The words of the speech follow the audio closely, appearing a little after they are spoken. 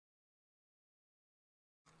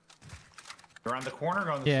Around the corner,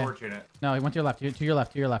 going the storage unit. No, he went to your left. To your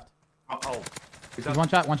left. To your left. Oh. He's one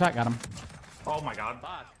shot. One shot. Got him. Oh my god.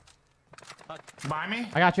 By me?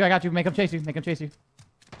 I got you. I got you. Make him chase you. Make him chase you.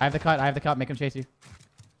 I have the cut. I have the cut. Make him chase you.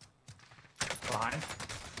 Behind.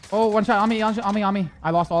 Oh, one shot on me. On me.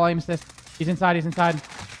 I lost all aim assist. He's inside. He's inside.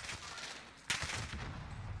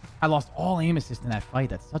 I lost all aim assist in that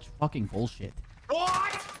fight. That's such fucking bullshit.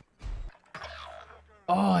 What?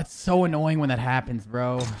 Oh, it's so annoying when that happens,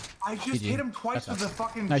 bro. I just hit him twice with a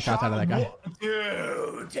fucking nice shot. shots out of that guy.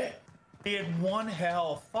 Dude. He had one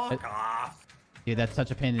health. Fuck off. Dude, that's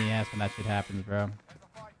such a pain in the ass when that shit happens, bro.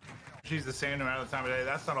 She's the same amount of time of day.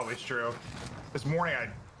 That's not always true. This morning I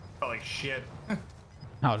felt like shit.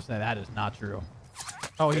 I'll just say that is not true.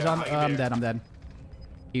 Oh, he's on. I'm dead. I'm dead.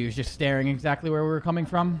 He was just staring exactly where we were coming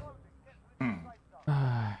from.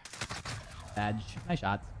 Badge. Nice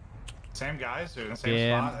shots. Same guys in the same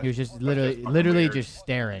spot. Yeah, he was just literally just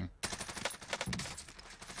staring.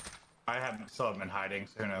 I still haven't been hiding,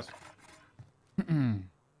 so who knows?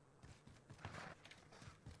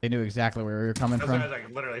 They knew exactly where we were coming from. Those guys like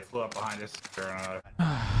literally flew up behind us.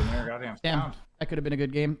 Goddamn. Damn, that could have been a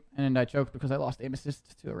good game, and I choked because I lost aim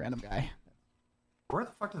assist to a random guy. Where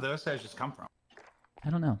the fuck did those guys just come from? I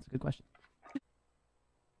don't know. It's a good question.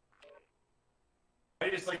 I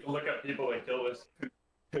just like to look at people like kill this.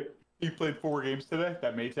 He played 4 games today.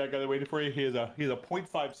 That Maytag guy that waited for you. He's a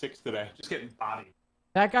 0.56 today. Just getting bodied.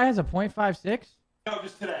 That guy has a 0.56? No,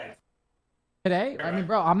 just today. Today? I mean,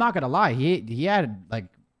 bro, I'm not gonna lie. He had like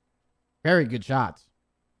very good shots.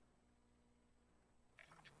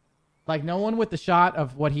 Like no one with the shot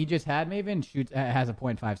of what he just had, Maven, has a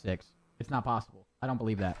 0.56. It's not possible. I don't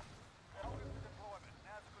believe that.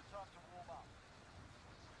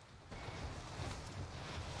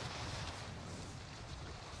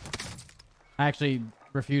 I actually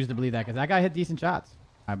refuse to believe that because that guy hit decent shots.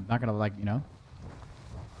 I'm not gonna like, you know.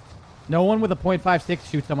 No one with a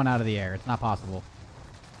 0.56 shoots someone out of the air. It's not possible.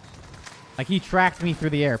 Like he tracked me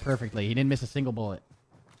through the air perfectly. He didn't miss a single bullet.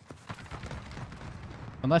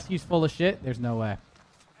 Unless he's full of shit, there's no way.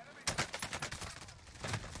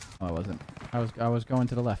 Oh, I wasn't. I was going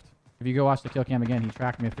to the left. If you go watch the kill cam again, he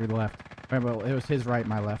tracked me through the left. Remember, it was his right,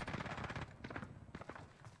 my left.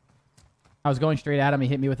 I was going straight at him. He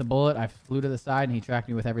hit me with a bullet. I flew to the side, and he tracked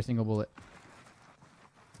me with every single bullet.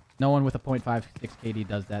 No one with a 0.56 KD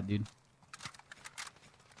does that, dude.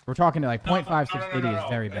 We're talking to like 0.56 KD is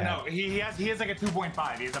very bad. No, he has like a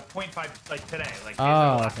 2.5. He has a 0.5 like today. Like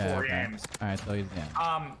oh, okay. 4 games. All right, so he's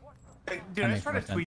Dude, I just tried to tweet